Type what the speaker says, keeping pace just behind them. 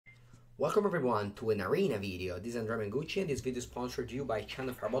Welcome everyone to an arena video. This is Andrea Mengucci and this video is sponsored to you by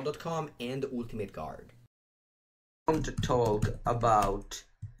channelfireball.com and Ultimate Guard. I'm going to talk about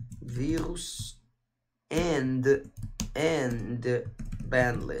virus and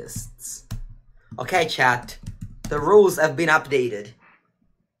ban lists. Okay, chat. The rules have been updated.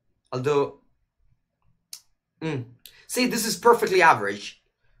 Although, see, this is perfectly average.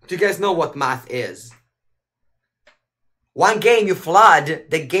 Do you guys know what math is? One game you flood,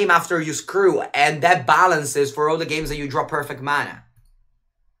 the game after you screw, and that balances for all the games that you draw perfect mana.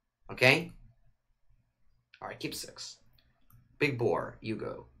 Okay? Alright, keep 6. Big Boar, you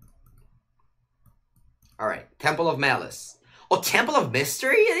go. Alright, Temple of Malice. Oh, Temple of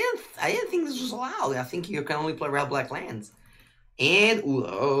Mystery? I didn't think this was allowed. I think you can only play red black lands. And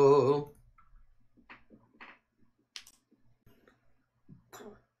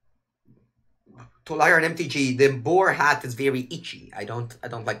to liar an MTG, the boar hat is very itchy. I don't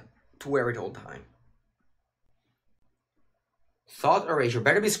like to wear it all the time. Thought Erasure.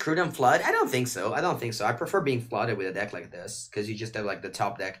 Better be screwed and flood? I don't think so. I prefer being flooded with a deck like this, because you just have like the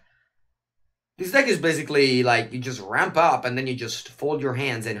top deck. This deck is basically like you just ramp up and then you just fold your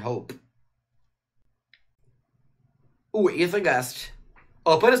hands and hope. Ooh, Aethergast.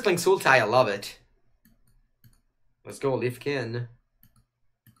 Oh, opponent's playing Sultai, I love it. Let's go, Leafkin.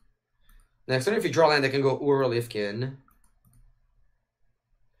 Next turn, if you draw land, I can go Uro Leafkin.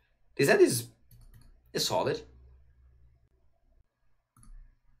 This hand is solid.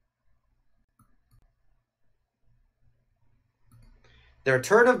 The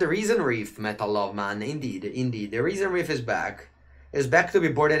return of the Reason Reef, Metal Love Man. Indeed, indeed. The Reason Reef is back. It's back to be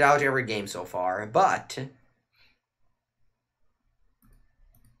boarded out every game so far, but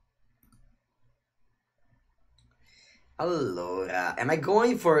allora, am I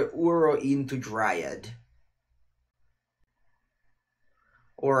going for Uro into Dryad?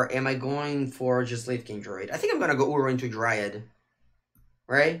 Or am I going for just Leafkin Druid? I think I'm gonna go Uro into Dryad.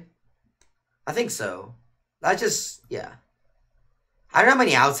 Right? I think so. Yeah. I don't know how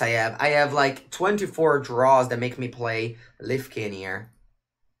many outs I have. I have like 24 draws that make me play Leafkin here.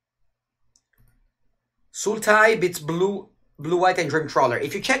 Sultai beats Blue, White, and Dream Trawler.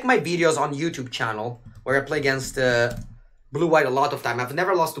 If you check my videos on YouTube channel, where I play against Blue White a lot of time, I've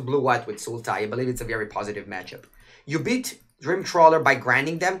never lost to Blue White with Sultai. I believe it's a very positive matchup. You beat Dream Trawler by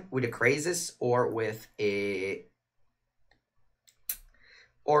grinding them with a Crazes or with a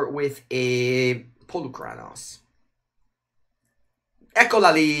Polukranos.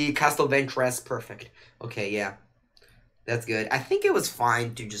 Ecolali, Castle Ventress, perfect. Okay, yeah. That's good. I think it was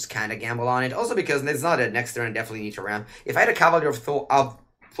fine to just kind of gamble on it. Also because it's not a next turn I definitely need to ram. If I had a Cavalier of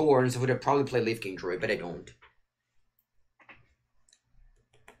Thorns, I would have probably played Leafkin Druid, but I don't.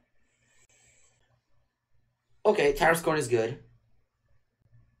 Okay, Tarascorn is good.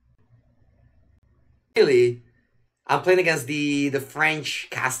 Really? I'm playing against the French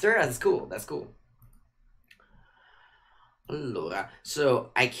caster? That's cool, that's cool. Allora,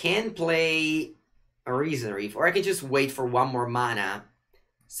 so I can play a Reason Reef, or I can just wait for one more mana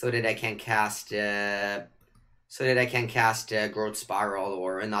so that I can cast Growth Spiral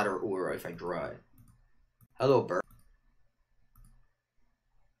or another Uro if I draw it. Hello, Bird.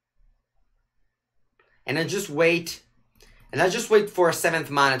 And I just wait for a 7th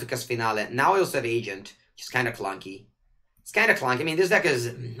mana to cast Finale. Now I also have Agent, which is kind of clunky. It's kind of clunky. I mean, this deck is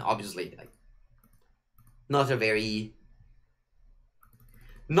obviously like not a very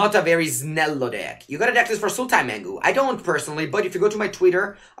snello deck. You got a deck list for Sultai Mengu. I don't personally, but if you go to my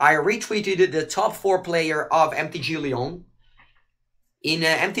Twitter, I retweeted the top 4 player of MTG Lyon. In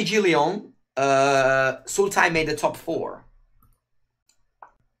MTG Lyon, Sultai made the top 4.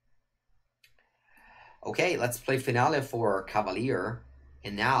 Okay, let's play Finale for Cavalier.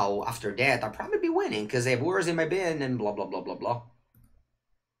 And now, after that, I'll probably be winning, because I have Uros in my bin and blah, blah, blah, blah, blah.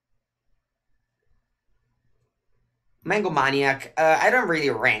 Mango Maniac. I don't really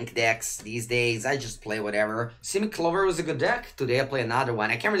rank decks these days. I just play whatever. Simic Clover was a good deck. Today I play another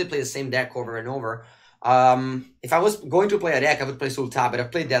one. I can't really play the same deck over and over. If I was going to play a deck, I would play Sultai, but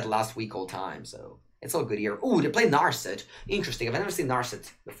I've played that last week all time, so it's all good here. Ooh, they play Narset. Interesting. I've never seen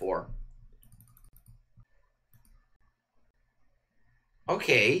Narset before.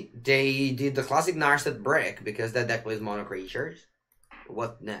 Okay, they did the classic Narset brick because that deck plays mono creatures.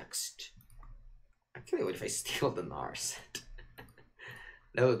 What next? Actually, what if I steal the Narset?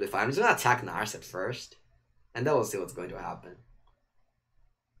 That would be fine. I'm just gonna attack Narset first, and then we'll see what's going to happen.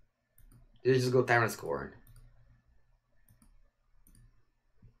 Did you just go Tyrant's Scorn?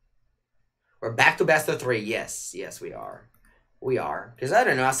 We're back to best of 3. Yes, we are. Because I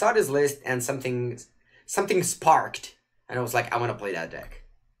don't know, I saw this list and something sparked, and I was like, I want to play that deck.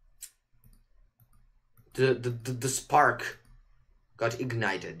 The spark got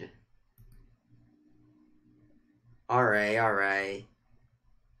ignited. Alright, alright.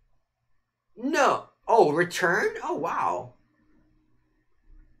 No! Oh, return? Oh, wow.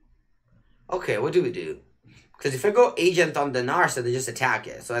 Okay, what do we do? Because if I go Agent on the Narset, they just attack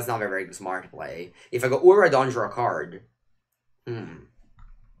it. So that's not a very smart play. If I go Ura, I don't draw a card.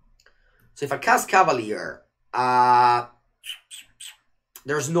 So if I cast Cavalier,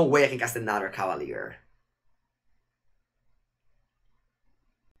 there's no way I can cast another Cavalier.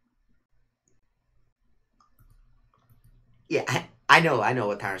 Yeah, I know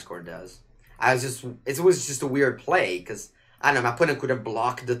what Tyrant's Core does. It was just a weird play, because, I don't know, my opponent could have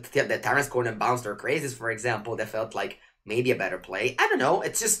blocked the Tyrant's Core and bounced their Crazes, for example. That felt like maybe a better play. I don't know,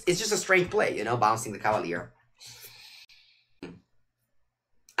 it's just a strange play, you know, bouncing the Cavalier.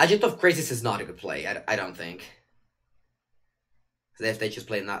 Agent of Crazes is not a good play, I don't think. If they just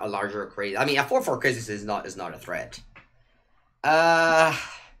play a larger Crazy, I mean, a 4/4 Crazes is not a threat. I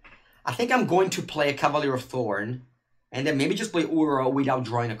think I'm going to play a Cavalier of Thorn, and then maybe just play Uro without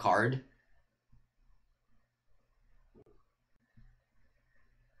drawing a card.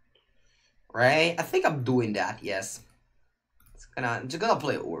 Right? I think I'm doing that, yes. I'm just gonna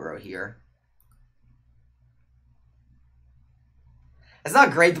play Uro here. It's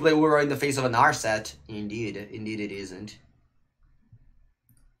not great to play Uro in the face of an Narset. Indeed it isn't.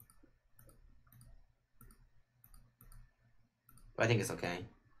 But I think it's okay.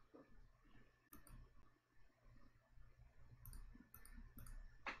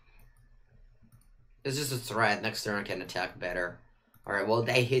 It's just a threat. Next turn I can attack better. Alright, well,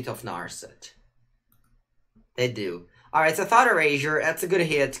 they hit off Narset. They do. Alright, so Thought Erasure. That's a good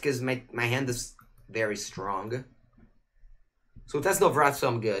hit, because my hand is very strong. So that's no Vrat, so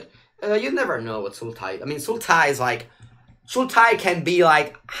I'm good. You never know what Sultai. I mean, Sultai is like... Sultai can be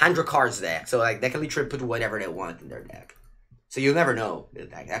like 100 cards deck. So like they can literally put whatever they want in their deck. So you'll never know.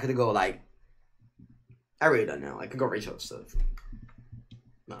 I could go like... I really don't know. I could go Rachel stuff.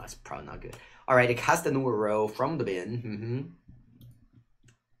 No, that's probably not good. Alright, it cast a new row from the bin.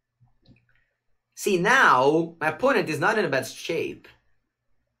 See, now, my opponent is not in a bad shape.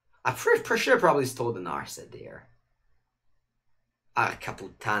 I for sure probably stole the Narset there. Ah,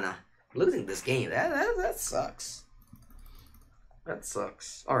 Caputana. Losing this game, that sucks. That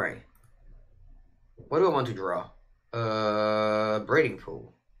sucks. Alright. What do I want to draw? Braiding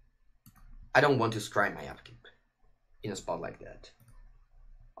Pool. I don't want to scry my upkeep in a spot like that.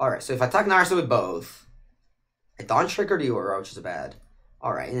 Alright, so if I attack Narset with both, I don't trigger the Uro, which is bad.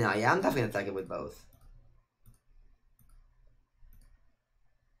 Alright, yeah, I'm definitely attacking with both.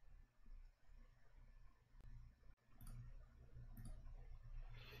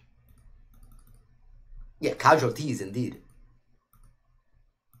 Yeah, casualties indeed.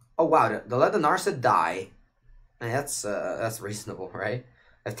 Oh wow, to let the Narset die. That's reasonable, right?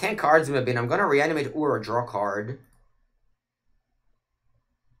 I have 10 cards in my bin. I'm gonna reanimate Uro, draw a card.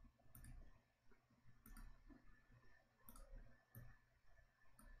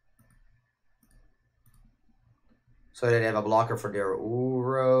 So they have a blocker for their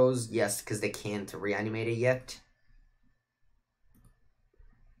Uros. Yes, because they can't reanimate it yet.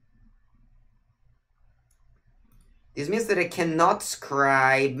 This means that I cannot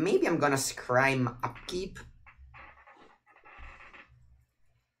scry. Maybe I'm gonna scry my upkeep.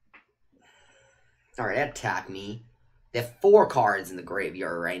 Alright, attack me. They have 4 cards in the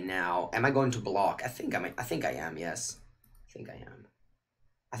graveyard right now. Am I going to block? I think I am, yes.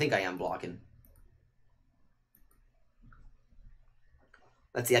 I think I am blocking.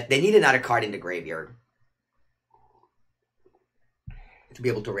 Let's see. They need another card in the graveyard to be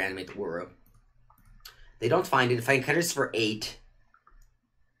able to reanimate the Uro. They don't find it. If I can this for 8,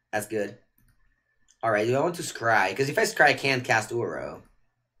 that's good. Alright, do I want to scry? Because if I scry, I can't cast Uro.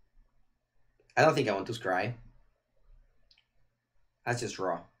 I don't think I want to scry. Let's just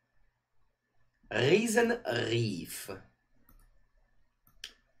draw. Reason Reef.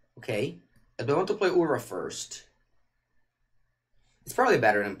 Okay. Do I want to play Uro first? It's probably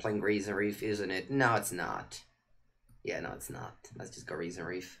better than playing Reason Reef, isn't it? No, it's not. Yeah, no, it's not. Let's just go Reason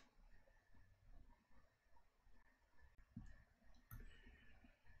Reef.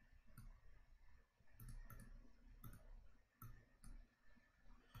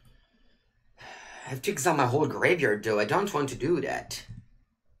 I have to exile my whole graveyard, though. I don't want to do that.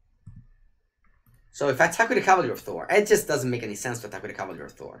 So if I attack with the Cavalier of Thor, it just doesn't make any sense to attack with the Cavalier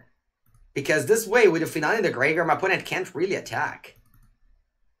of Thor. Because this way, with the Finale in the graveyard, my opponent can't really attack.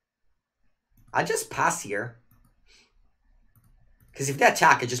 I just pass here. Because if they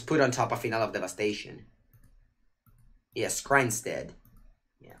attack, I just put on top of Finale of Devastation. Yeah, scry instead.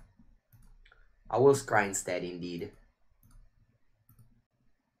 Yeah. I will scry instead, indeed.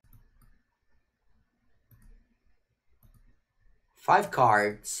 Five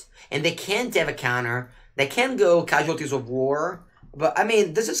cards. And they can't have a counter. They can go Casualties of War. But, I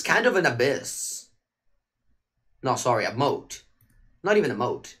mean, this is kind of an abyss. No, sorry, a moat. Not even a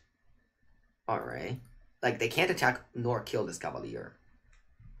moat. Alright. Like, they can't attack nor kill this Cavalier.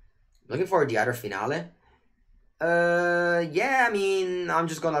 Looking for the other finale. Yeah, I mean, I'm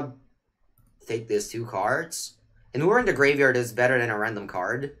just gonna take these two cards. And we're in the graveyard is better than a random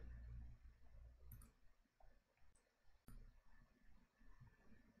card.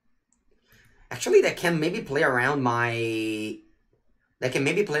 Actually, that can maybe play around my... That can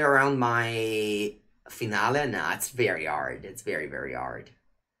maybe play around my finale. Nah, it's very hard. It's very, very hard.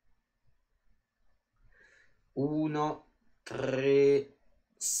 1, 3,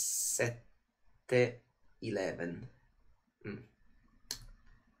 7, 11.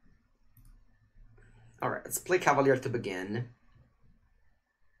 Alright, let's play Cavalier to begin.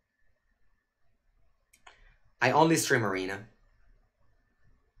 I only stream Arena.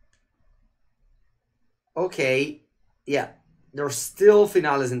 Okay, yeah. There are still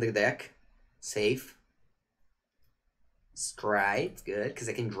finales in the deck. Safe. Scry, good, because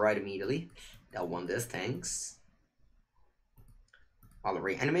I can draw it immediately. That won this, thanks. I'll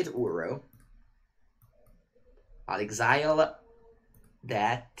reanimate Uro. I'll exile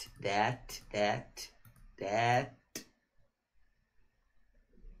that.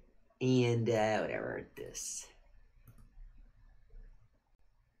 And whatever this.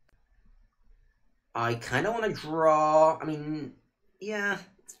 I kind of want to draw. I mean, yeah,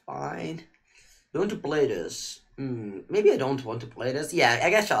 it's fine. Do you want to play this? Maybe I don't want to play this. Yeah, I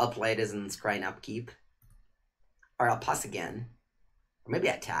guess I'll play this and scry an upkeep. Or I'll pass again. Or maybe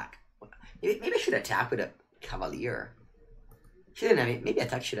attack. Maybe I should attack with a Cavalier. Shouldn't I? Maybe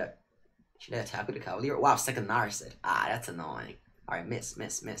attack should I attack with a Cavalier? Wow, second Narset. Ah, that's annoying. Alright, miss.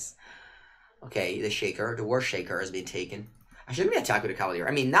 Okay, the Shaker, the War Shaker has been taken. I shouldn't be attack with a Cavalier.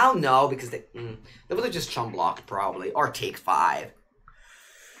 I mean, now no, because they would have just chump blocked probably. Or take 5.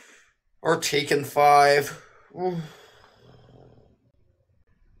 Or taken 5.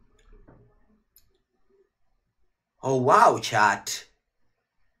 Oh wow, chat.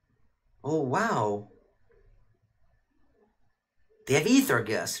 Oh wow. They have Ether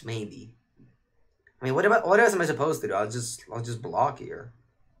Gust, maybe. I mean, what else am I supposed to do? I'll just block here.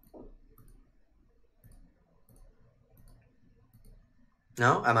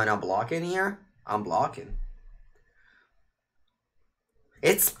 No? Am I not blocking here? I'm blocking.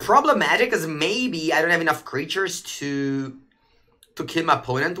 It's problematic because maybe I don't have enough creatures to kill my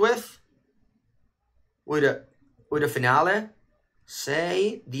opponent with a finale.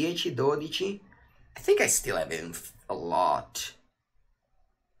 Say 10, 12. I think I still have a lot.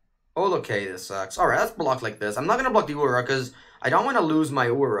 Oh, okay, this sucks. Alright, let's block like this. I'm not gonna block the Uro because I don't want to lose my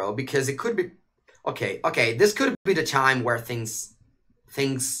Uro because it could be... Okay, this could be the time where things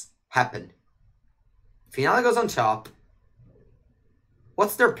happen. Finale goes on top.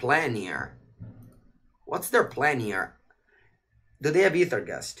 What's their plan here? Do they have Ether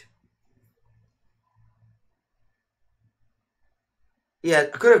Gust? Yeah,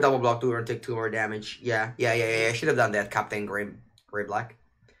 I could have double blocked Uro and take 2 more damage. Yeah. I should have done that, Captain Gray Black.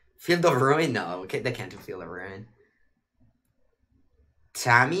 Field of Ruin? No, okay, they can't do Field of Ruin.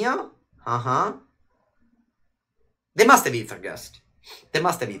 Tamio? They must have Ether Gust.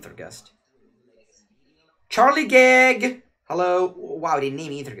 Charlie Gag! Hello. Wow, they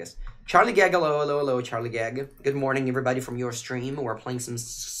named Ether Gust. Charlie Gag, hello, Charlie Gag. Good morning, everybody, from your stream. We're playing some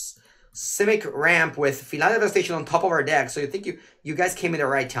Simic Ramp with Finale Devastation on top of our deck, so you think you guys came at the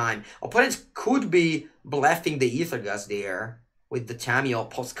right time. Opponents could be bluffing the Ether Gust there with the Tamio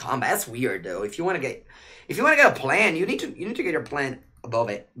post combat. That's weird though. If you want to get a plan, you need to get your plan above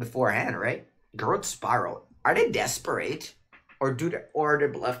it beforehand, right? Growth Spiral. Are they desperate, or they're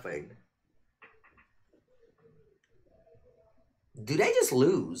bluffing? Do they just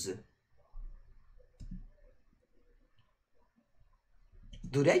lose?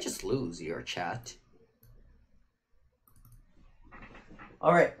 Do they just lose your chat?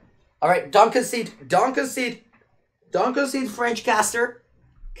 Alright, don't concede, French caster,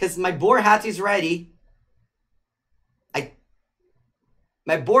 because my Borat is ready.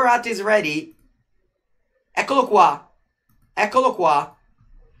 My Borat is ready. Eccolo qua.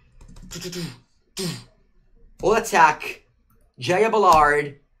 Full attack. Jaya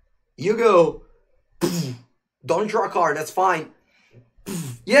Ballard. You go. Don't draw a card, that's fine.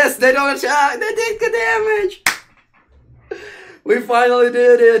 Yes, they don't attack. They take the damage. We finally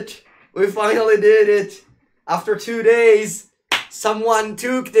did it. After 2 days. Someone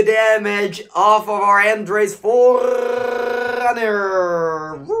took the damage off of our Andrea's Forerunner.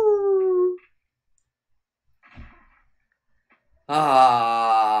 Woo! Ah,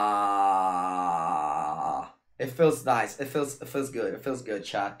 it feels nice. It feels good. It feels good,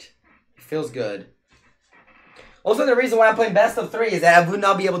 chat. It feels good. Also, the reason why I'm playing best of 3 is that I would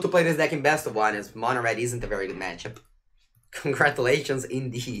not be able to play this deck in best of 1, as Mono Red isn't a very good matchup. Congratulations,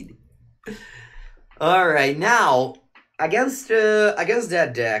 indeed. Alright, now, against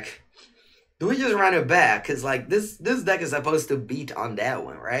that deck, do we just run it back? Because, like, this deck is supposed to beat on that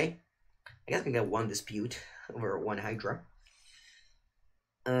one, right? I guess we can get one dispute over one Hydra.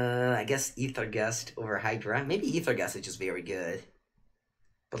 I guess Ether Gust over Hydra. Maybe Ether Gust is just very good.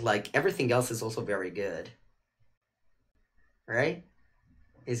 But, like, everything else is also very good. Right?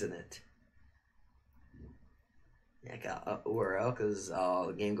 Isn't it? Yeah, I got Uro, because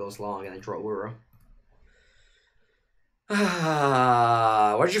the game goes long and I draw Uro.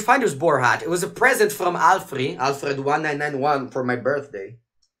 Where did you find this boar hat? It was a present from Alfred1991 for my birthday.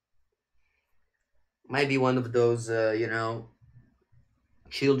 Might be one of those, you know,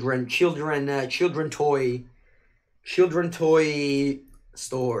 children toy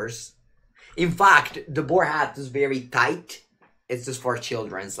stores. In fact, the boar hat is very tight. It's just for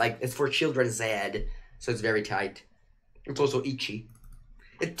children's, like, it's for children's head, so it's very tight. It's also itchy.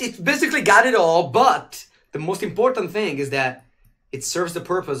 It's basically got it all, but the most important thing is that it serves the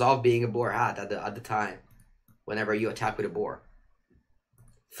purpose of being a boar hat at the time, whenever you attack with a boar.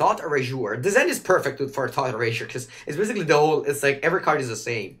 Thought Erasure. This end is perfect for Thought Erasure, because it's basically the whole, it's like every card is the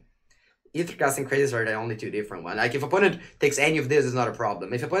same. Ethercast and Crazes are the only two different ones. Like, if opponent takes any of this, it's not a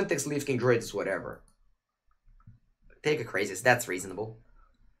problem. If opponent takes Leaf King Druid, it's whatever. Take a Crazes, that's reasonable.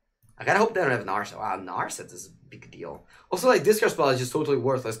 I kinda hope they don't have Narset. Wow, Narset is a big deal. Also, like, Discard Spell is just totally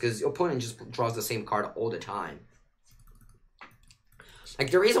worthless, because your opponent just draws the same card all the time. Like,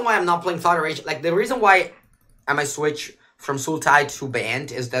 the reason why I'm not playing Thought Erasure, like, the reason why I might switch from Sultai to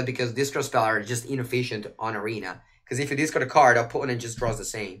Banned is that because Discard Spell are just inefficient on Arena. Because if you discard a card, the opponent just draws the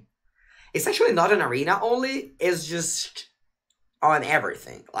same. It's actually not an Arena only, it's just on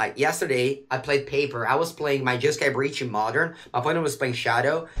everything. Like, yesterday, I played Paper. I was playing my Jeskai Breach in Modern. My opponent was playing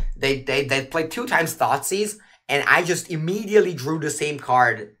Shadow. They played 2 times Thoughtseize, and I just immediately drew the same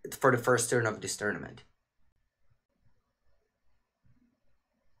card for the first turn of this tournament.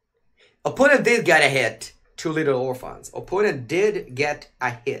 Opponent did get a hit. 2 Little Orphans. Opponent did get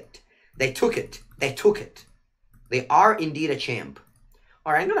a hit. They took it. They took it. They are indeed a champ.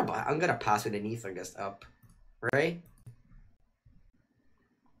 Alright, I'm gonna pass with an Ether Gust up. Right?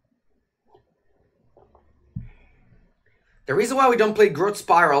 The reason why we don't play Growth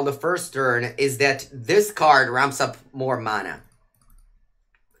Spiral the first turn is that this card ramps up more mana.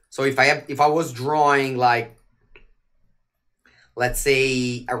 So if I was drawing, like, let's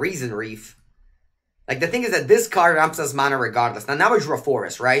say a Reason Reef, like, the thing is that this card ramps us mana regardless. Now I drew a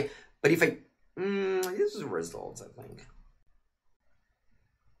Forest, right? But if I this is results, I think.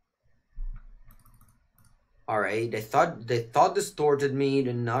 Alright, they thought distorted me,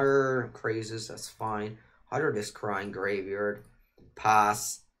 another Crazes, that's fine. Hydra this Crying Graveyard.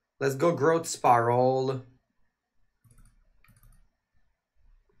 Pass. Let's go Growth Spiral.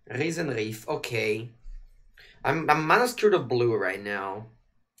 Reason Reef, okay. I'm mana scared of blue right now.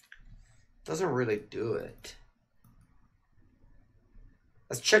 Doesn't really do it.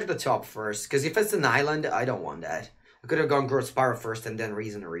 Let's check the top first, because if it's an island, I don't want that. I could have gone Growth Spiral first and then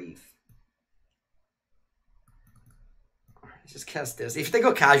Reason Reef. Just cast this. If they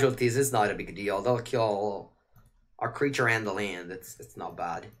go Casualties, it's not a big deal. They'll kill our creature and the land. It's not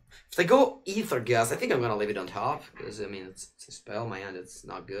bad. If they go Ether Gust, I think I'm gonna leave it on top, because I mean it's a spell, my hand, it's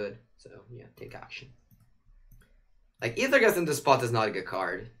not good. So yeah, take action. Like, Ether Gust in this spot is not a good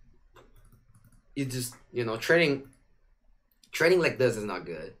card. You just, you know, trading like this is not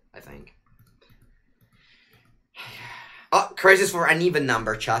good, I think. Oh, Crazes for an even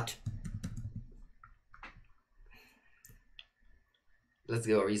number, chat. Let's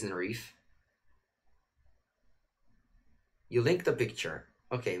go Reason Reef. You link the picture.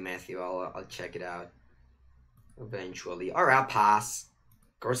 Okay, Matthew, I'll check it out eventually. Alright, I'll pass.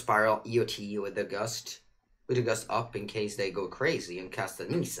 Growth Spiral, EOT with the Gust. With the Gust up in case they go crazy and cast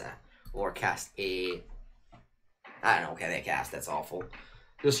a Nisa. Or cast a... I don't know, okay, they cast, that's awful.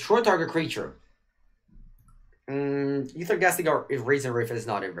 Destroy target creature. Ether Gasting or Reason Reef is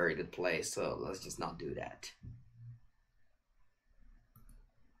not a very good play, so let's just not do that.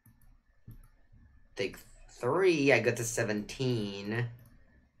 Take 3, I got to 17.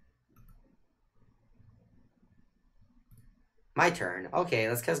 My turn. Okay,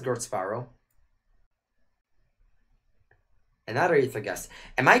 let's cast Growth Spiral. Another Aethergust.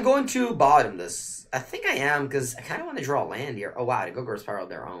 Am I going to bottom this? I think I am, because I kind of want to draw land here. Oh, wow, the Go-Go Spiral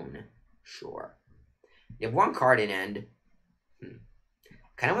their own. Sure. You have one card in end.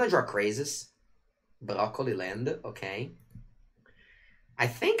 Kind of want to draw Crazes. Broccoli land, okay. I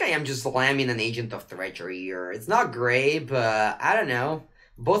think I am just slamming an Agent of Treachery here. It's not great, but I don't know.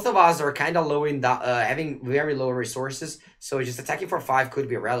 Both of us are kind of low in having very low resources, so just attacking for 5 could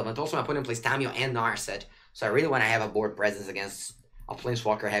be relevant. Also, my opponent plays Tamio and Narset, so I really want to have a board presence against a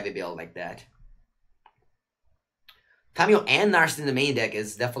Planeswalker heavy build like that. Tamio and Narset in the main deck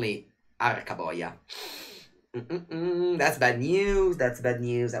is definitely Arcaboya. That's bad news. That's bad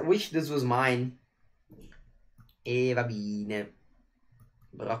news. I wish this was mine. E va bene.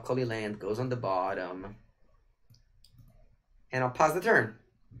 Broccoli land goes on the bottom. And I'll pause the turn.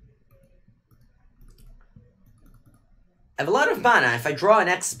 I have a lot of mana. If I draw an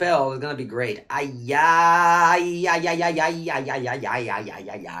X spell, it's gonna be great.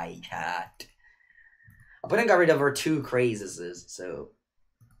 Chat. Opponent got rid of her 2 crazes, so.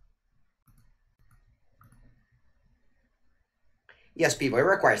 Yes, people, it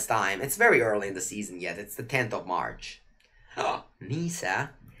requires time. It's very early in the season yet. It's the 10th of March. Oh,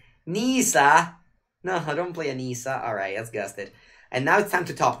 Nisa. Nisa! No, I don't play a Nisa. Alright, that's gusted. And now it's time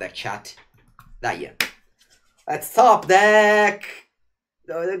to top deck, chat. Not yet. Let's top deck!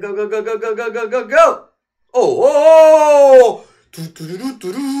 Go, go, go, go, go, go, go, go, go, go! Oh! Oh!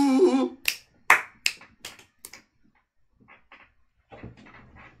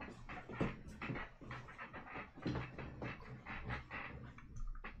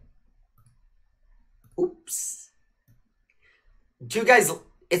 Oops. Do you guys?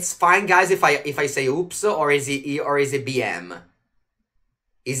 It's fine, guys. If I say oops, or is it BM?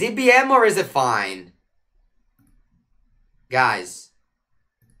 Is it BM or is it fine, guys?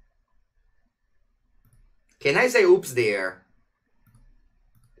 Can I say oops there?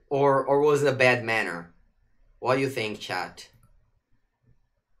 Or was it a bad manner? What do you think, chat?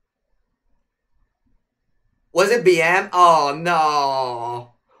 Was it BM? Oh no.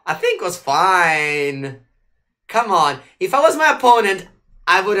 I think it was fine. Come on. If I was my opponent,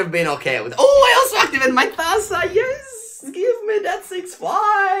 I would have been okay with it. Oh, I also activated my Thassa. Yes. Give me that 6/5.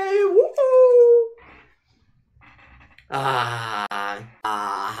 Woohoo.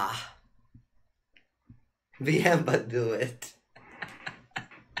 BM, but do it.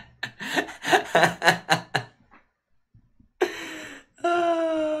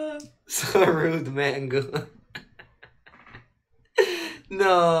 So rude, Mango.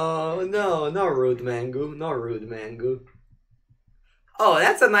 No rude Mango. No rude Mango. Oh,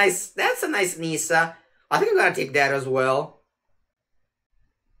 that's a nice Nisa. I think I'm gonna take that as well.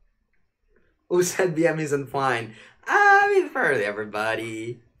 Who said BM isn't fine? I mean, for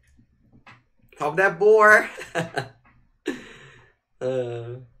everybody. Top that board.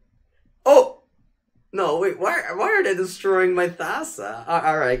 Oh! No, wait, why are they destroying my Thassa?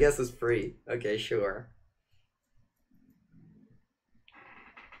 Alright, I guess it's free. Okay, sure.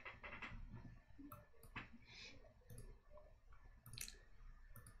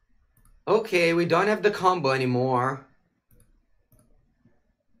 Okay, we don't have the combo anymore.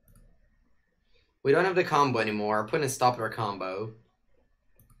 We don't have the combo anymore. Put a stop to our combo.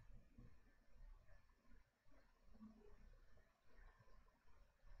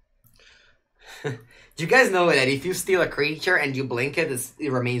 Do you guys know that if you steal a creature and you blink it,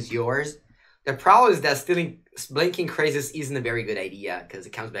 it remains yours? The problem is that blinking crazes isn't a very good idea because it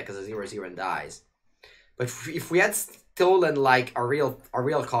comes back as a 0/0 and dies. But if we had stolen like a real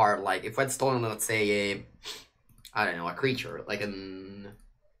card, like if we had stolen, let's say I don't know, a creature, like a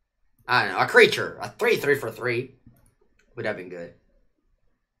creature, a 3/3 for 3 would have been good.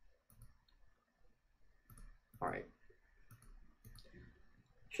 All right.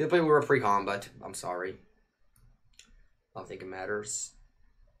 Should have played with a pre-combat. I'm sorry. I don't think it matters.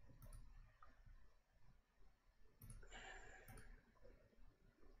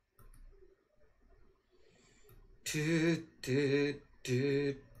 Do, do,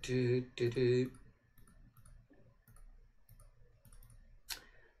 do, do, do, do.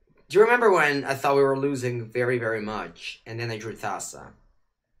 Do you remember when I thought we were losing very, very much, and then I drew Thassa?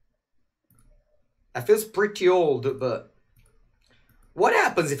 That feels pretty old, but what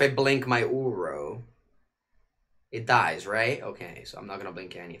happens if I blink my Uro? It dies, right? Okay, so I'm not gonna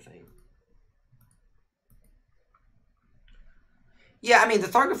blink anything. Yeah, I mean, the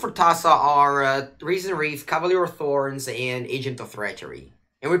target for Thassa are Reason Reef, Cavalier of Thorns, and Agent of Treachery.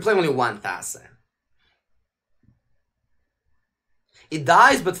 And we play only one Thassa. It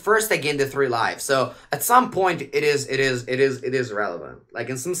dies, but first I gain the 3 life. So at some point, it is relevant. Like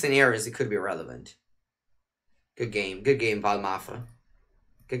in some scenarios, it could be relevant. Good game, Valmafa.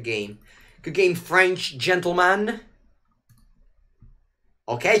 Good game. Good game, French gentleman.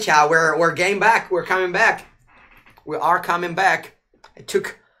 Okay, chat, we're getting back. We're coming back. We are coming back. It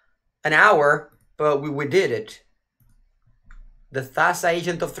took an hour, but we did it. The Thassa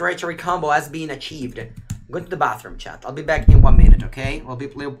Agent of Treachery combo has been achieved. I'm going to the bathroom, chat. I'll be back in 1 minute, okay? We'll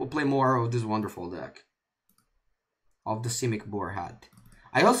play more of this wonderful deck. Of the Simic boar hat.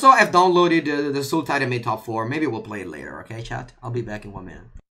 I also have downloaded the Soul Titan Made Top 4. Maybe we'll play it later, okay, chat? I'll be back in 1 minute.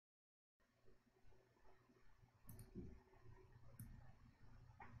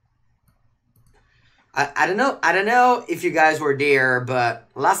 I don't know if you guys were there, but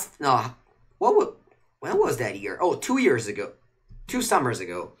when was that year? Oh, 2 years ago. 2 summers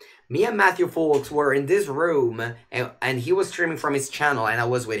ago. Me and Matthew Folks were in this room, and he was streaming from his channel, and I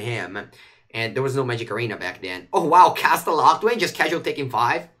was with him. And there was no Magic Arena back then. Oh wow, cast a Lockdwayne, just casual taking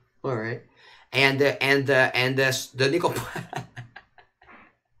 5. Alright. And the nickel.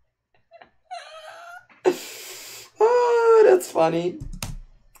 Oh, that's funny.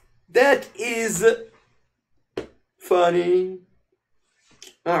 That is funny.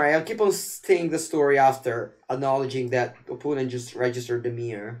 Alright, I'll keep on saying the story after acknowledging that opponent just registered the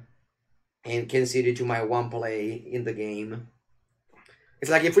mirror and conceded to my 1 play in the game. It's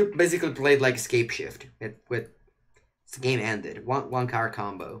like if we basically played like Escape Shift. The game ended. One card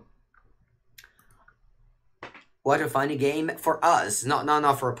combo. What a funny game for us.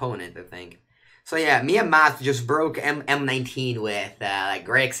 Not for opponent, I think. So yeah, me and Matt just broke M19 with like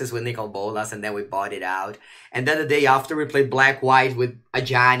Grixis with Nicol Bolas, and then we bought it out. And then the day after we played Black-White with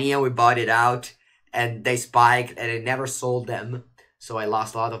Ajani, and we bought it out. And they spiked, and I never sold them. So I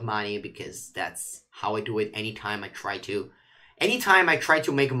lost a lot of money because that's how I do it anytime I try to. Anytime I try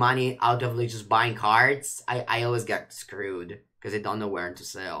to make money out of like just buying cards, I always get screwed because I don't know where to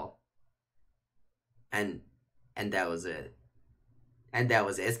sell. And that was it. And that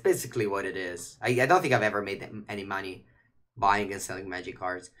was it. It's basically what it is. I don't think I've ever made any money buying and selling Magic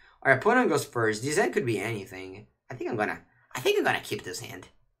cards. Our opponent goes first. This hand could be anything. I think I'm gonna keep this hand.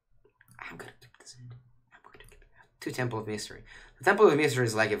 I'm gonna keep this hand. I'm going to keep it. 2 Temple of Mystery. The Temple of Mystery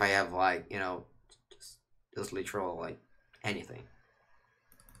is like if I have like, you know, just literal like anything.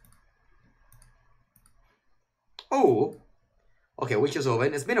 Oh, okay, Witch is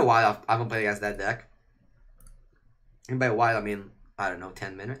Oven. It's been a while I haven't played against that deck. And by a while, I mean, I don't know,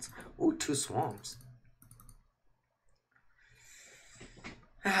 10 minutes. Oh, 2 Swamps.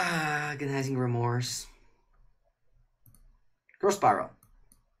 Agonizing Remorse. Cross Spiral.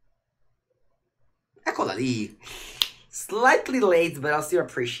 Eccola lì. Slightly late, but I'll still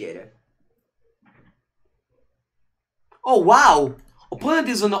appreciate it. Oh, wow! Opponent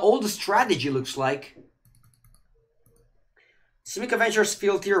is on the old strategy, looks like. Simic Adventures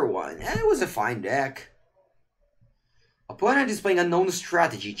Field Tier 1. It was a fine deck. Opponent is playing unknown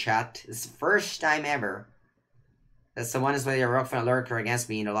strategy, chat. It's the first time ever that someone has played a Rockfin Lurker against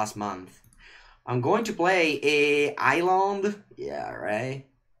me in the last month. I'm going to play a Island. Yeah, right?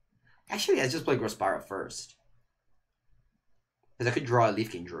 Actually, I just play Grospara first. Because I could draw a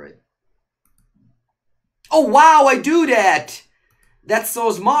Leaf King Druid. Oh, wow, I do that! That's so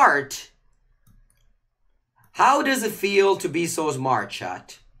smart. How does it feel to be so smart,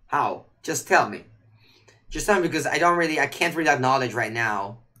 chat? How? Just tell me. Just tell me, because I can't really acknowledge right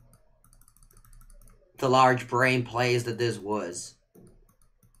now the large brain plays that this was.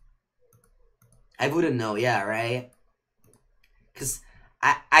 I wouldn't know, yeah, right? Because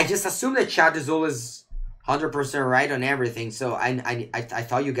I just assume that chat is always 100% right on everything, so I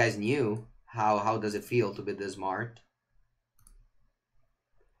thought you guys knew. How does it feel to be this smart?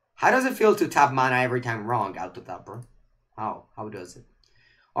 How does it feel to tap mana every time wrong out the topper? How does it?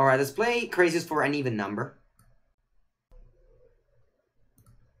 Alright, let's play Crazies for an even number.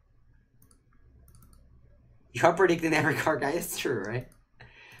 You're predicting every card, guys. It's true, right?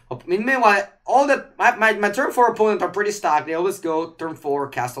 Meanwhile, my turn 4 opponents are pretty stacked. They always go turn 4,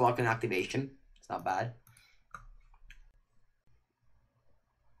 cast a lock and activation. It's not bad.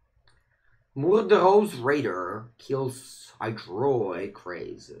 Murderous Raider kills Hydroid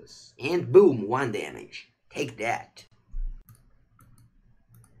Crazes. And boom, 1 damage. Take that.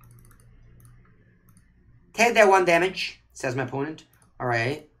 Take that 1 damage, says my opponent.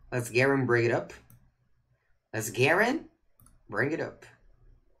 Alright, let's Garen bring it up. Let's Garen bring it up.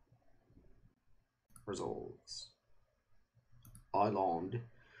 Results. Island.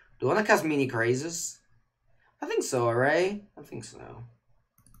 Do I want to cast mini Crazes? I think so, right? I think so.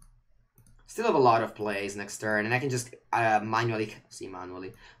 Still have a lot of plays next turn, and I can just manually.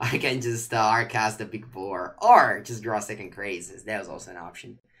 I can just cast the big boar, or just draw 2nd Crazes. That was also an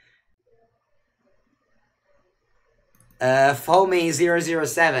option.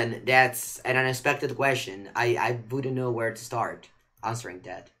 Fome007, that's an unexpected question. I wouldn't know where to start answering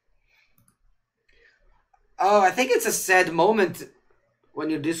that. Oh, I think it's a sad moment when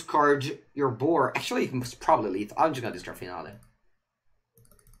you discard your boar. Actually, it's probably lethal. I'm just gonna discard Finale.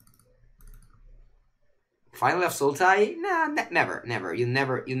 Finally off Sultai? Nah, never.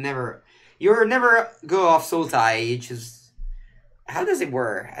 You're never go off Sultai. You just... How does it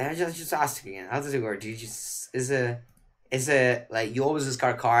work? I just asking again. How does it work? Do you just... Is it like you always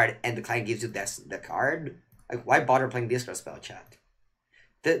discard a card and the client gives you the card? Like, why bother playing discard spell, chat?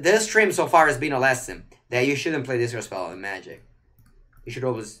 This stream so far has been a lesson that you shouldn't play discard spell in Magic. You should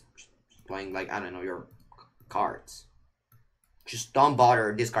always playing, like, I don't know, your cards. Just don't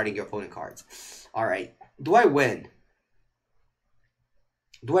bother discarding your opponent cards. Alright. Do I win?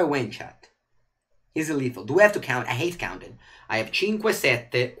 Do I win, chat? Is it lethal? Do I have to count? I hate counting. I have 5,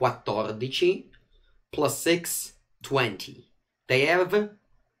 7, 14, plus 6, 20. They have 5,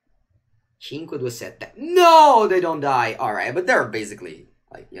 2, 7. No, they don't die. Alright, but they're basically,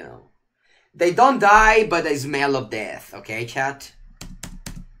 like, you know. They don't die, but they smell of death. Okay, chat?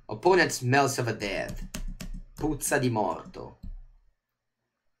 Opponent smells of a death. Puzza di morto.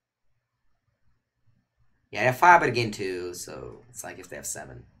 Yeah, they have 5 again too, so it's like if they have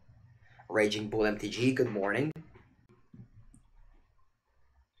 7. Raging Bull MTG, good morning.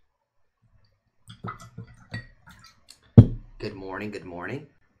 Good morning.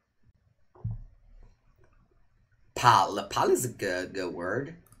 Pal. Pal is a good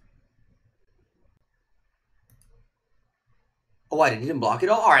word. Oh, I didn't block it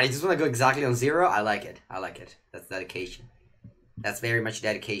all? Alright, I just want to go exactly on 0. I like it. That's dedication. That's very much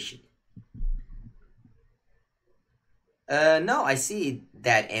dedication. No, I see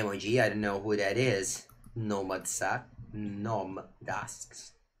that emoji. I don't know who that is. Nomdasks.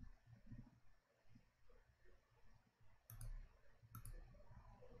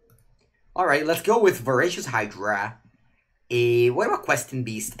 Alright, let's go with Voracious Hydra. What about Questing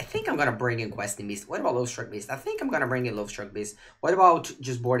Beast? I think I'm gonna bring in Questing Beast. What about Lovestruck Beast? I think I'm gonna bring in Lovestruck Beast. What about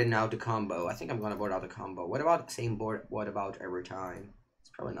just boarding out the combo? I think I'm gonna board out the combo. What about same board? What about every time? It's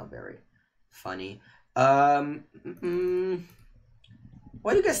probably not very funny. What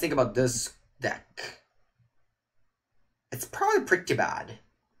do you guys think about this deck? It's probably pretty bad.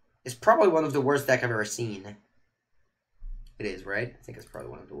 It's probably one of the worst deck I've ever seen. It is, right? I think it's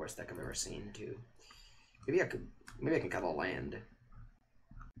probably one of the worst deck I've ever seen, too. Maybe I can cut a land.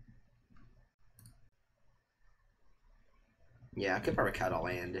 Yeah, I could probably cut a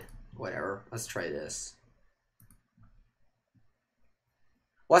land. Whatever. Let's try this.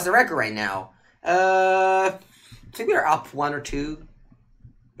 What's the record right now? I think we're up 1 or 2.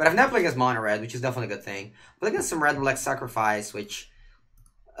 But I've never played against mono red, which is definitely a good thing. But against some red black sacrifice, which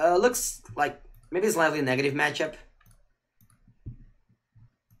looks like maybe it's slightly a negative matchup.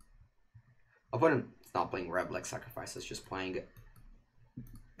 Opponent is not playing red black sacrifice, it's just playing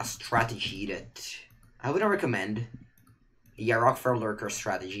a strategy that I wouldn't recommend. Yeah, Rock for Lurker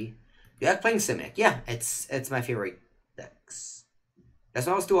strategy. Yeah, playing Simic. Yeah, it's my favorite decks. That's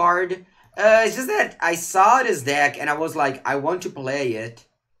not too hard. It's just that I saw this deck and I was like, I want to play it,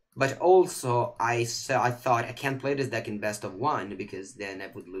 but also I thought I can't play this deck in best of 1 because then I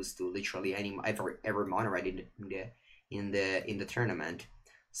would lose to literally every mono red in the tournament.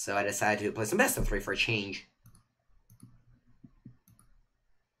 So I decided to play some best of 3 for a change.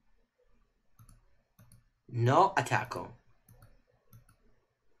 No attacco.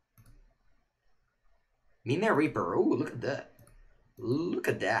 Mina Reaper. Ooh, look at that. Look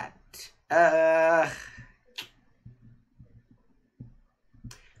at that.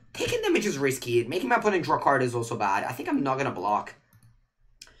 Taking damage is risky. Making my opponent draw a card is also bad. I think I'm not gonna block.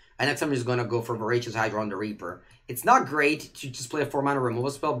 And next I'm just gonna go for Voracious Hydra on the Reaper. It's not great to just play a 4-mana removal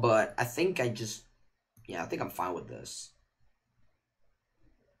spell, but I think I think I'm fine with this.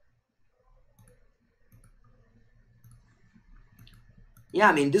 Yeah,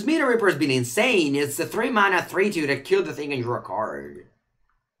 I mean, this Mina Reaper has been insane. It's a 3-mana 3/2 that killed the thing and draw a card.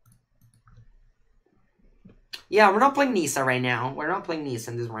 Yeah, we're not playing Nisa right now. We're not playing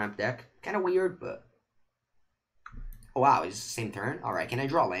Nisa in this ramp deck. Kind of weird, but... Oh, wow, it's the same turn? Alright, can I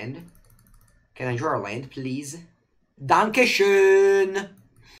draw a land? Can I draw a land, please? Dankeschön!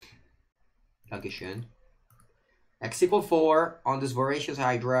 Dankeschön. X equal 4 on this Voracious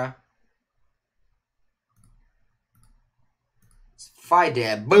Hydra. Let's fight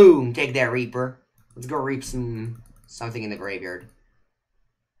that. Boom! Take that, Reaper. Let's go reap something in the graveyard.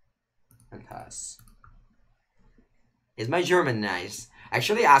 And pass. Is my German nice? I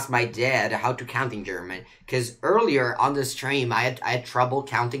actually asked my dad how to count in German, because earlier on the stream I had trouble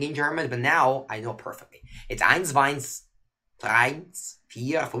counting in German, but now I know perfectly. It's 1, 2,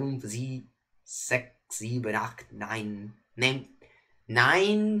 3, 4, 5, 6, 7, 8, 9. Name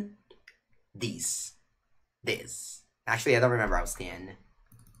 9. These. This. Actually, I don't remember. I was 10.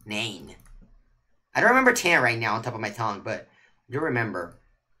 9. I don't remember 10 right now on top of my tongue, but I do remember.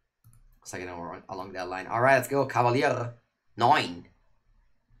 Looks like I know along that line. Alright, let's go. Cavalier. 9.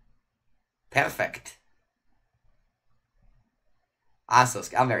 Perfect. Also,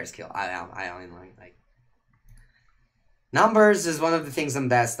 I'm very skilled. I am like numbers is one of the things I'm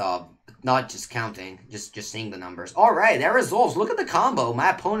best of. Not just counting, just seeing the numbers. Alright, that resolves. Look at the combo my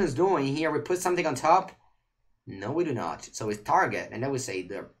opponent's doing here. We put something on top. No, we do not. So we target, and then we say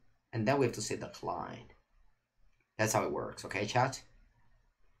the, and then we have to say decline. That's how it works, okay, chat?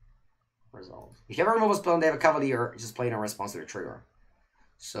 Resolve. If you ever remove a spell and they have a cavalier, just play it in response to the trigger.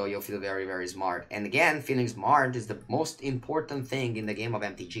 So you'll feel very, very smart. And again, feeling smart is the most important thing in the game of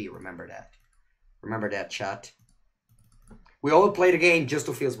MTG. Remember that. Remember that, chat. We all play the game just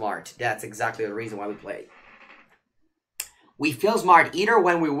to feel smart. That's exactly the reason why we play. We feel smart either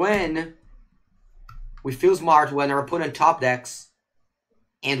when we win. We feel smart when our opponent top decks.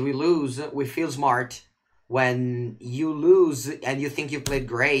 And we lose. We feel smart when you lose and you think you played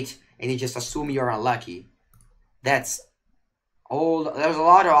great. And you just assume you're unlucky. That's all. There's a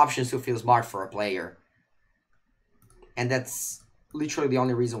lot of options to feel smart for a player. And that's literally the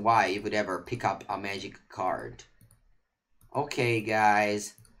only reason why you would ever pick up a magic card. Okay,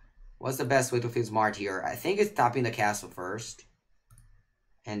 guys. What's the best way to feel smart here? I think it's tapping the castle first.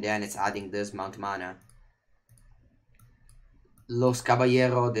 And then it's adding this Mount Mana. Los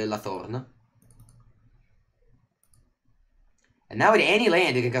Caballeros de la Thorn. And now with any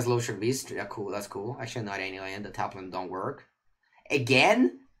land, you can cast Low Beast. Yeah, cool, that's cool. Actually, not any land. The top land don't work.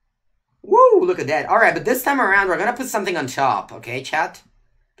 Again? Woo, look at that. Alright, but this time around, we're gonna put something on top. Okay, chat?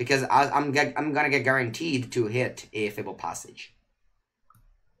 Because I'm gonna get guaranteed to hit a Fable Passage.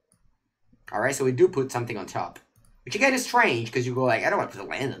 Alright, so we do put something on top. Which again is strange, because you go like, I don't want to put a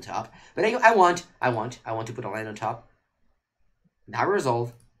land on top. But I want to put a land on top. Now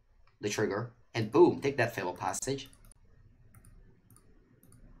resolve the trigger. And boom, take that Fable Passage.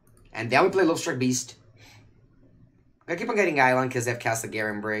 And then we play Lovestruck Beast. I'm gonna keep on getting Island because they have cast the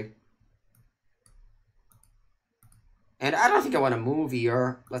Garen Brig. And I don't think I want to move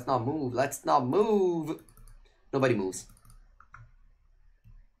here. Let's not move. Let's not move. Nobody moves.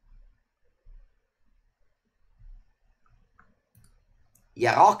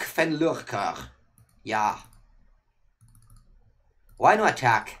 Yarok Fenlurker. Yeah. Why no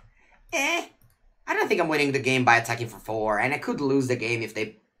attack? I don't think I'm winning the game by attacking for 4. And I could lose the game if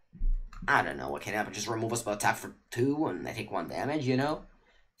they... I don't know what can happen. Just remove a spell attack for 2 and I take 1 damage, you know?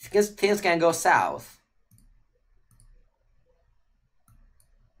 Because things can go south.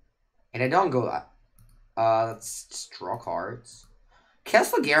 And I don't go... let's just draw cards.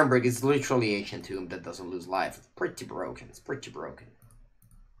 Castle Garenberg is literally Ancient Tomb that doesn't lose life. It's pretty broken. It's pretty broken.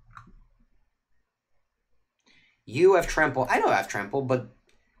 You have Trample. I know I have Trample, but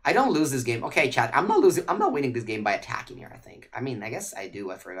I don't lose this game. Okay, chat. I'm not losing. I'm not winning this game by attacking here, I think. I mean, I guess I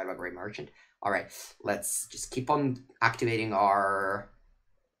do. I forgot about Great Merchant. Alright, let's just keep on activating our...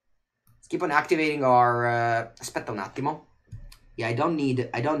 Let's keep on activating our... Aspetta un attimo. Yeah, I don't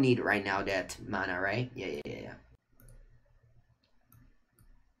need right now that mana, right? Yeah.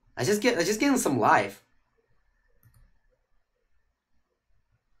 I just getting some life.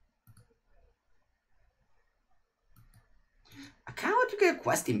 I kind of want to get a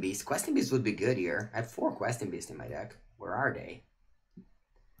Questing Beast. Questing Beast would be good here. I have 4 Questing Beasts in my deck. Where are they?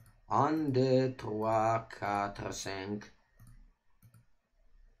 1, 2, 3, 4, 5.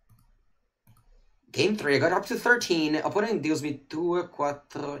 Game 3, I got up to 13. Opponent deals me 2, 4,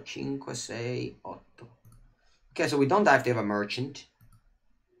 5, 6, 8. Okay, so we don't die if they have a Merchant.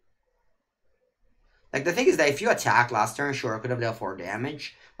 Like, the thing is that if you attack last turn, sure, I could have dealt 4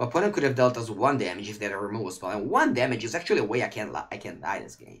 damage. But opponent could have dealt us 1 damage if they had a removal spell. And 1 damage is actually a way I can't die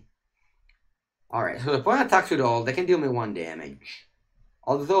this game. Alright, so the opponent attacks with all, they can deal me 1 damage.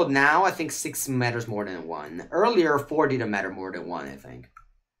 Although now I think 6 matters more than 1. Earlier, 4 didn't matter more than 1, I think.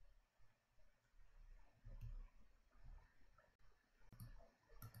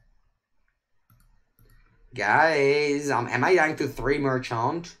 Guys, am I dying to 3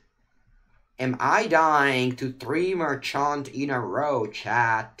 Merchant? Am I dying to 3 Merchant in a row,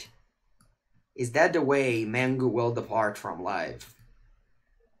 chat? Is that the way Mengu will depart from life?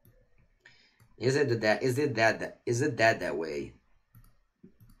 Is it that way?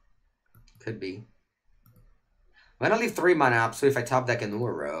 Could be. I'm gonna leave 3 mana up, so if I top deck a new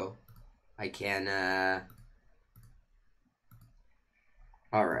row, I can,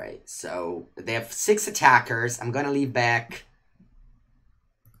 Alright, so they have 6 attackers. I'm gonna leave back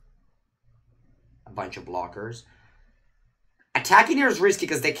a bunch of blockers. Attacking here is risky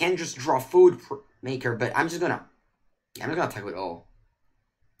because they can just draw food maker, but I'm just gonna attack with I'll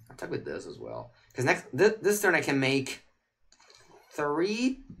attack with this as well. Because this turn I can make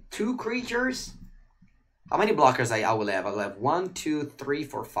 2 creatures. How many blockers I will have? I'll have 1, 2, 3,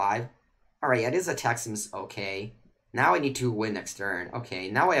 4, 5. Alright, yeah, this attack seems okay. Now I need to win next turn. Okay,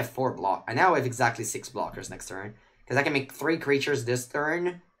 now I have 4 now I have exactly 6 blockers next turn. Because I can make 3 creatures this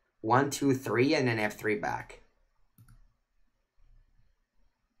turn. 1, 2, 3, and then I have 3 back.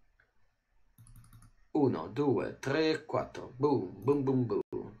 1, 2, 3, 4. Boom, boom, boom,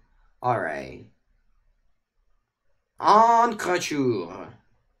 boom. Alright. En créature.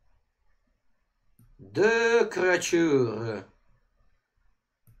 2 créatures.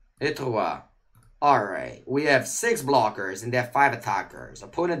 Et 3. Alright, we have 6 blockers and they have 5 attackers.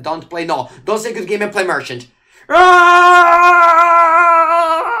 Opponent don't play, no, don't say good game and play merchant.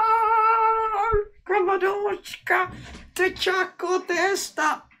 Kamadoshka, te chaco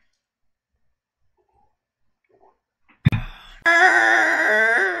testa.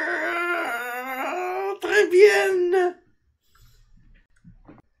 Très bien.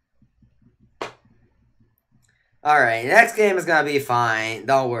 Alright, next game is gonna be fine.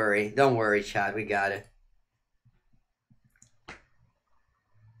 Don't worry, chat, we got it.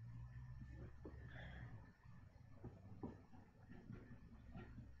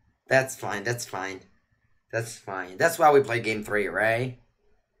 That's fine. That's why we play game 3, right?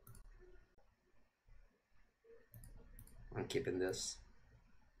 I'm keeping this.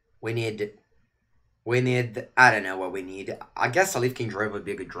 We need, I don't know what we need. I guess a Leaf King Drive would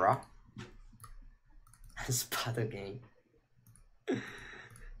be a good draw. Spot the game.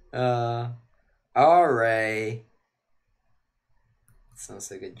 Alright. Sounds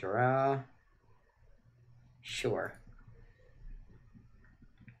like a good draw. Sure.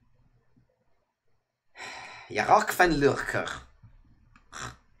 Yarak van Lurker.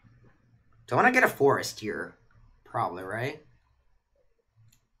 Do I want to get a forest here? Probably, right?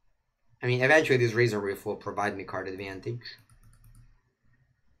 I mean, eventually this Razor Reef will provide me card advantage.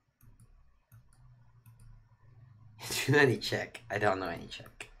 Do any check? I don't know any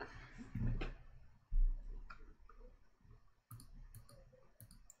check.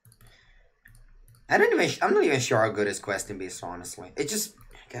 I'm not even sure how good his questing beast, honestly. It just,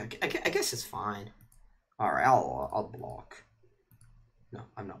 I guess it's fine. All right, I'll block. No,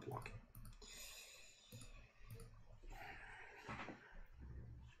 I'm not blocking.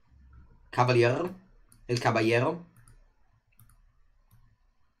 Caballero, el caballero,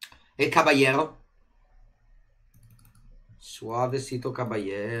 el caballero. Suavecito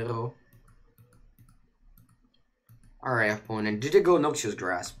caballero. Alright, opponent. Did it go Noxious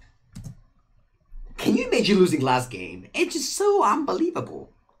Grasp? Can you imagine losing last game? It's just so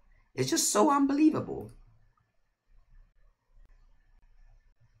unbelievable. It's just so unbelievable.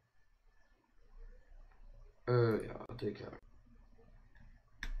 Yeah, I'll take it.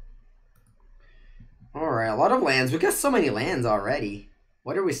 Alright, a lot of lands. We got so many lands already.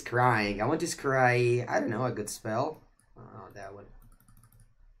 What are we scrying? I want to scry, I don't know, a good spell. That one.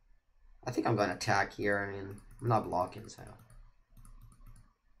 I think I'm gonna attack here. I mean, I'm not blocking, so.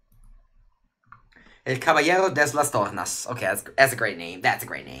 El Caballero de las Tornas. Okay, that's a great name. That's a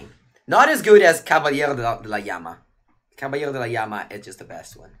great name. Not as good as Caballero de la Llama. Caballero de la Llama is just the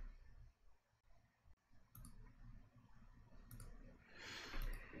best one.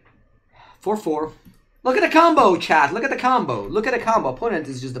 (4/4). Look at the combo, chat. Look at the combo. Look at the combo. Opponent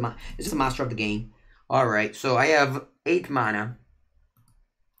is just the master of the game. All right, so I have 8 mana.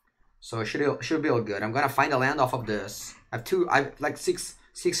 So it should be all good. I'm gonna find a land off of this. I have like six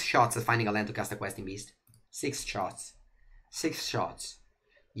shots at finding a land to cast a Questing Beast. 6 shots. 6 shots.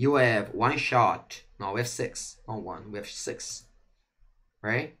 You have 1 shot. No, we have 6. Not 1. We have 6.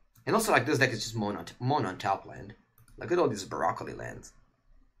 Right? And also, like, this deck is just mono on top land. Look at all these broccoli lands.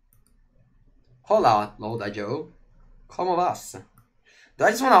 Hola, Loda Joe. Como vas? Do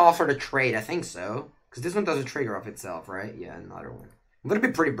I just want to offer the trade? I think so. Because this one doesn't trigger off itself, right? Yeah, another one. I'm going to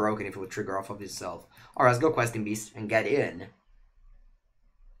be pretty broken if it would trigger off of itself. Alright, let's go Questing Beast and get in.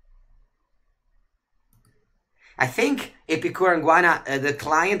 I think Epicure and Guana, the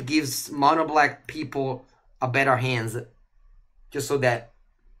client gives mono black people a better hands. Just so that...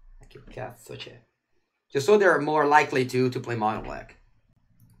 Just so they're more likely to play mono black.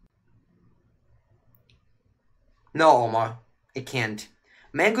 No, Omar. It can't.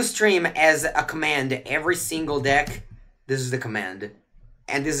 Mango Stream as a command every single deck. This is the command.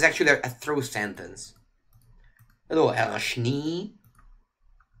 And this is actually a through sentence. Hello, Erashni.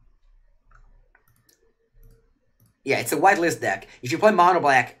 Yeah, it's a whitelist deck. If you play mono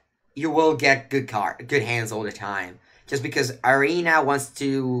black, you will get good hands all the time. Just because Arena wants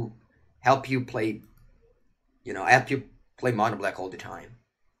to help you play, help you play Mono Black all the time.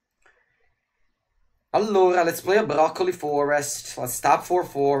 Allora, let's play a Broccoli Forest. Let's stop for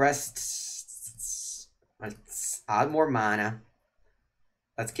Forests. Let's add more mana.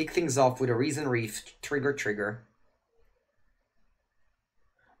 Let's kick things off with a Reason Reef. Trigger.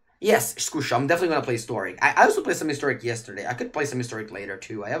 Yes, Skusha, I'm definitely gonna play Historic. I also played some Historic yesterday. I could play some Historic later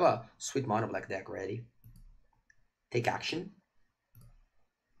too. I have a sweet Mono Black deck ready. Take action.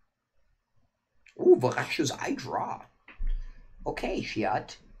 Ooh, Voracious Hydra. Okay,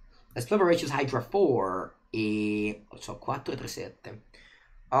 Shiat. Let's play Voracious Hydra 4. So 4 e 3 7.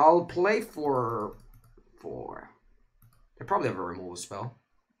 I'll play for 4. They probably have a removal spell.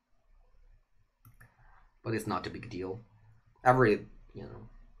 But it's not a big deal.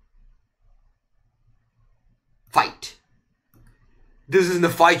 Fight. This isn't a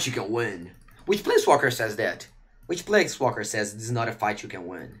fight you can win. Which Planeswalker says that? Which Planeswalker says this is not a fight you can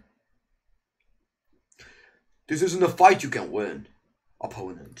win? This isn't a fight you can win,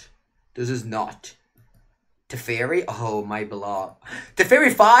 opponent. This is not. Teferi? Oh, my beloved.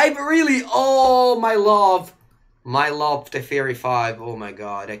 Teferi 5? Really? Oh, my love. My love, Teferi 5. Oh my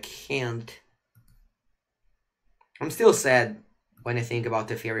god, I can't. I'm still sad when I think about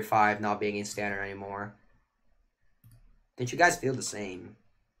Teferi 5 not being in standard anymore. Don't you guys feel the same?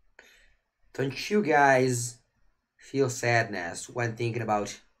 Don't you guys feel sadness when thinking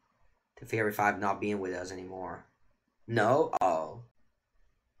about Teferi 5 not being with us anymore? No? Oh.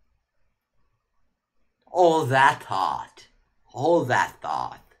 All that thought. All that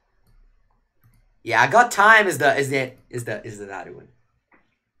thought. Yeah, I got time is the other one.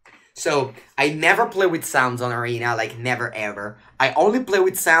 So I never play with sounds on Arena, like never ever. I only play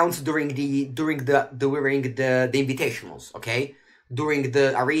with sounds during the invitationals, okay? During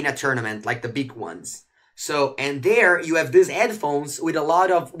the Arena tournament, like the big ones. So, and there you have these headphones with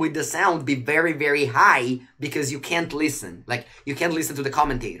the sound be very, very high because you can't listen. Like, you can't listen to the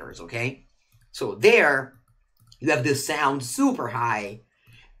commentators, okay? So there, you have this sound super high,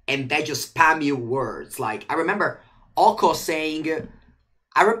 and they just spam you words. Like, I remember Oko saying,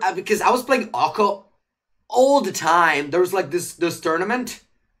 because I was playing Oko all the time. There was like this tournament,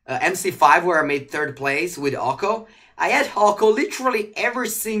 MC5, where I made 3rd place with Oko. I had Oko literally every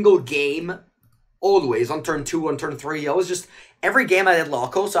single game. Always, on turn 2, on turn 3, I was just, every game I had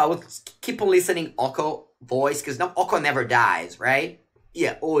Loco, so I would keep on listening Oko voice, because now Oko never dies, right?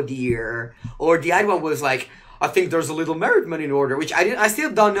 Yeah, oh dear. Or the other one was like, I think there's a little Meritman in order, which I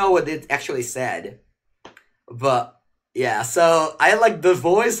still don't know what it actually said. But, yeah, so I had like the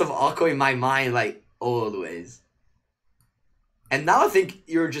voice of Oko in my mind, like, always. And now I think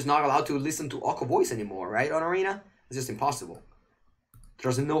you're just not allowed to listen to Oko voice anymore, right, on Arena? It's just impossible.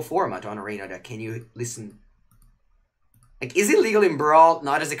 There's no format on Arena that can you listen. Like, is it legal in Brawl,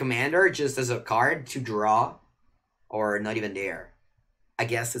 not as a commander, just as a card to draw? Or not even there? I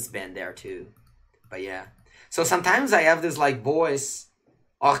guess it's been there too. But yeah. So sometimes I have this, like, voice.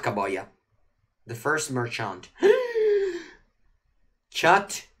 Orcaboya. The first merchant.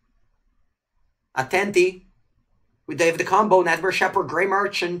 Chat. Attenti. We have the combo, Nether Shepherd, Grey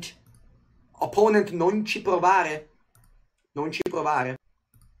Merchant. Opponent, non ci provare. Non ci provare.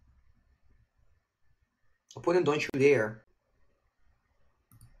 Opponent, don't you dare.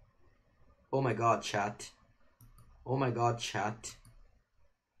 Oh my god, chat. Oh my god, chat.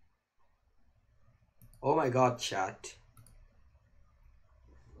 Oh my god, chat.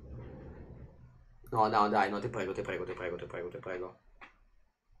 No, dai, no, te prego.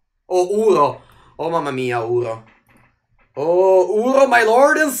 Oh, Uro. Oh, mamma mia, Uro. Oh, Uro, my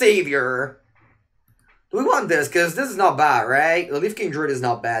lord and savior. Do we want this? Because this is not bad, right? The Leaf King Druid is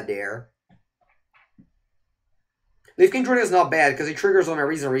not bad there. Leaf King Druid is not bad because it triggers on a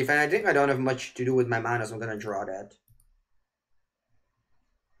Reason Reef, and I think I don't have much to do with my mana, so I'm gonna draw that.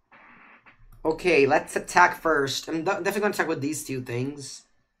 Okay, let's attack first. I'm definitely gonna attack with these 2 things.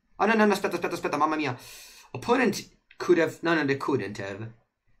 Oh, no, aspetta, mamma mia. Opponent could have... No, they couldn't have.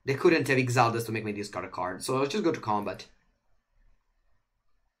 They couldn't have Exaltus to make me discard a card, so let's just go to combat.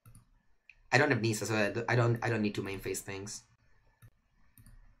 I don't have Nisa, so I don't need to main phase things.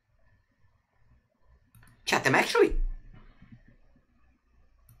 Chat, I'm actually...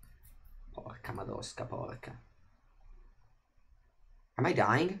 Porca madosca, porca. Am I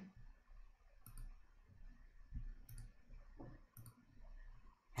dying?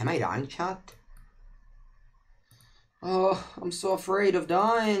 Am I dying, chat? Oh, I'm so afraid of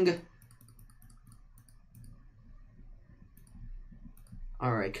dying.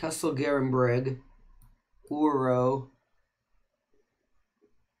 Alright, Castle Garenbreg. Uro.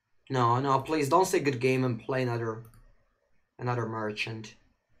 No, no, please don't say good game and play another merchant.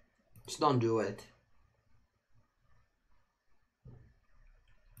 Just don't do it.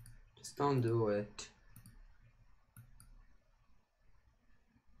 Just don't do it.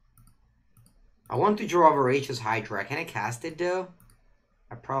 I want to draw Voracious Hydra. Can I cast it though?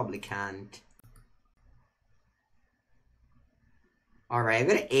 I probably can't. Alright, I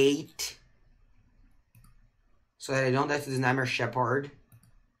got an 8. So that I don't have to this Nightmare Shepherd.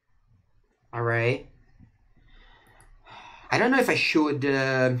 Alright. I don't know if I should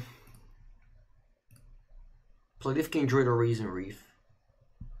play Leaf King Druid or Reason Reef.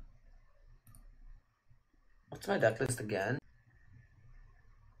 What's my deck list again?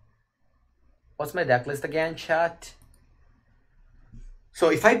 What's my deck list again, chat? So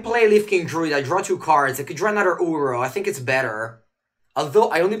if I play Leaf King Druid, I draw 2 cards. I could draw another Uro. I think it's better. Although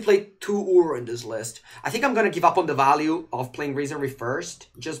I only played 2 Uro in this list. I think I'm gonna give up on the value of playing Reason Reef first.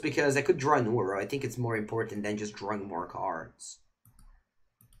 Just because I could draw an Uro. I think it's more important than just drawing more cards.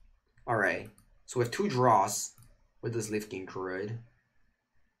 Alright. So we have 2 draws with this Leaf King Druid.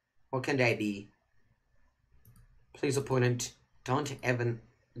 What can they be? Please, opponent, don't have a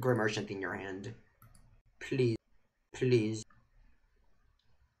Grey Merchant in your hand. Please. Please.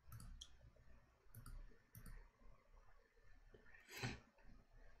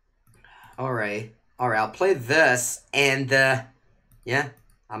 Alright. Alright, I'll play this, and, yeah,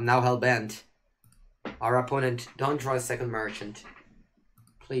 I'm now hellbent. Our opponent, don't draw a second merchant.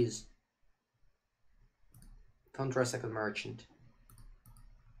 Please. Don't draw a second merchant.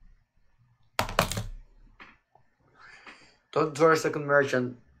 Don't draw a second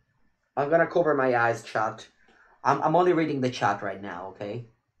merchant. I'm gonna cover my eyes, chat. I'm only reading the chat right now, okay?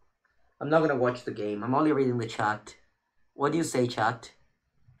 I'm not gonna watch the game. I'm only reading the chat. What do you say, chat?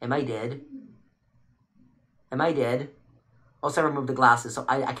 Am I dead? Am I dead? Also, I removed the glasses, so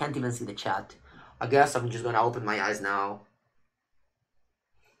I can't even see the chat. I guess I'm just gonna open my eyes now.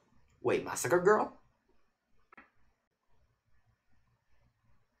 Wait, Massacre Girl?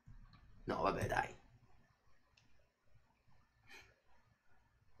 No, vabbè, dai.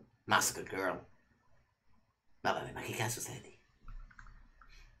 Massacre Girl. Vabbè, ma che cazzo stai lì?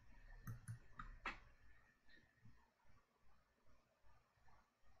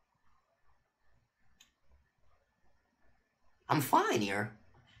 I'm fine here.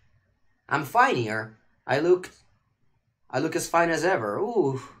 I'm fine here. I look as fine as ever.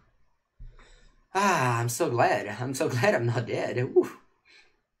 Ooh. Ah, I'm so glad. I'm so glad I'm not dead. Ooh.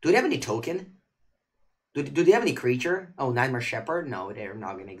 Do they have any token? Do they have any creature? Oh, Nightmare Shepherd? No, they're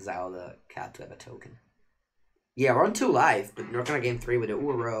not gonna exile the cat to have a token. Yeah, we're on 2 life, but we're gonna game 3 with the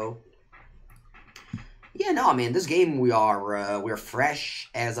Uro. Yeah, no, man, this game we're fresh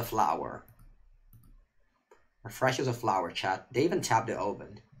as a flower. We're fresh as a flower, chat. They even tapped the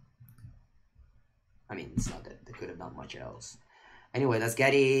open. I mean, it's not that they could have done much else. Anyway, let's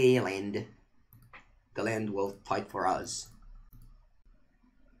get a land. The land will fight for us.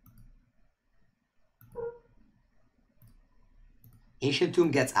 Ancient Tomb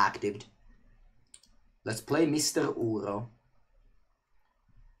gets activated. Let's play Mr. Uro.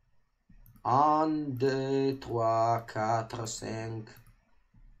 1, 2, 3, 4, 5.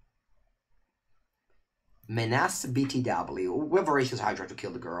 Menace BTW. We have Voracious Hydra to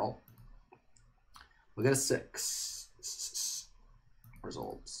kill the girl. We got a 6.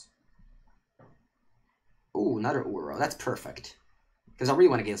 Results. Ooh, another Uro. That's perfect. Because I really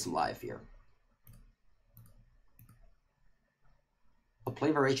want to gain some life here. I'll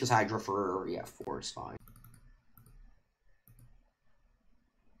play Voracious Hydra for, yeah, 4 is fine.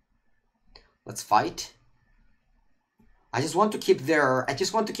 Let's fight. I just want to keep their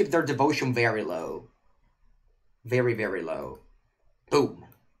devotion very low. Very, very low. Boom.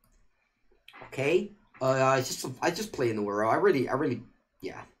 Okay. I just play in the world. I really,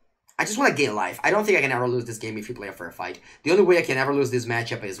 yeah. I just want to gain life. I don't think I can ever lose this game if you play a fair fight. The only way I can ever lose this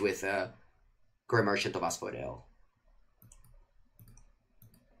matchup is with Grey Merchant of Asphodel.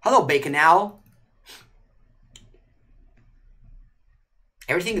 Hello, Baconal.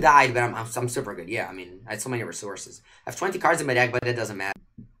 Everything died, but I'm super good. Yeah, I mean, I had so many resources. I have 20 cards in my deck, but it doesn't matter.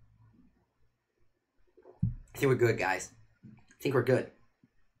 I think we're good, guys. I think we're good.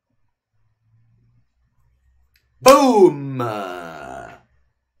 Boom!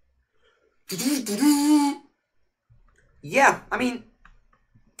 Yeah, I mean,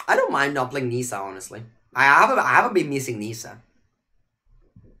 I don't mind not playing Nisa, honestly. I haven't been missing Nisa.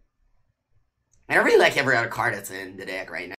 And I really like every other card that's in the deck right now.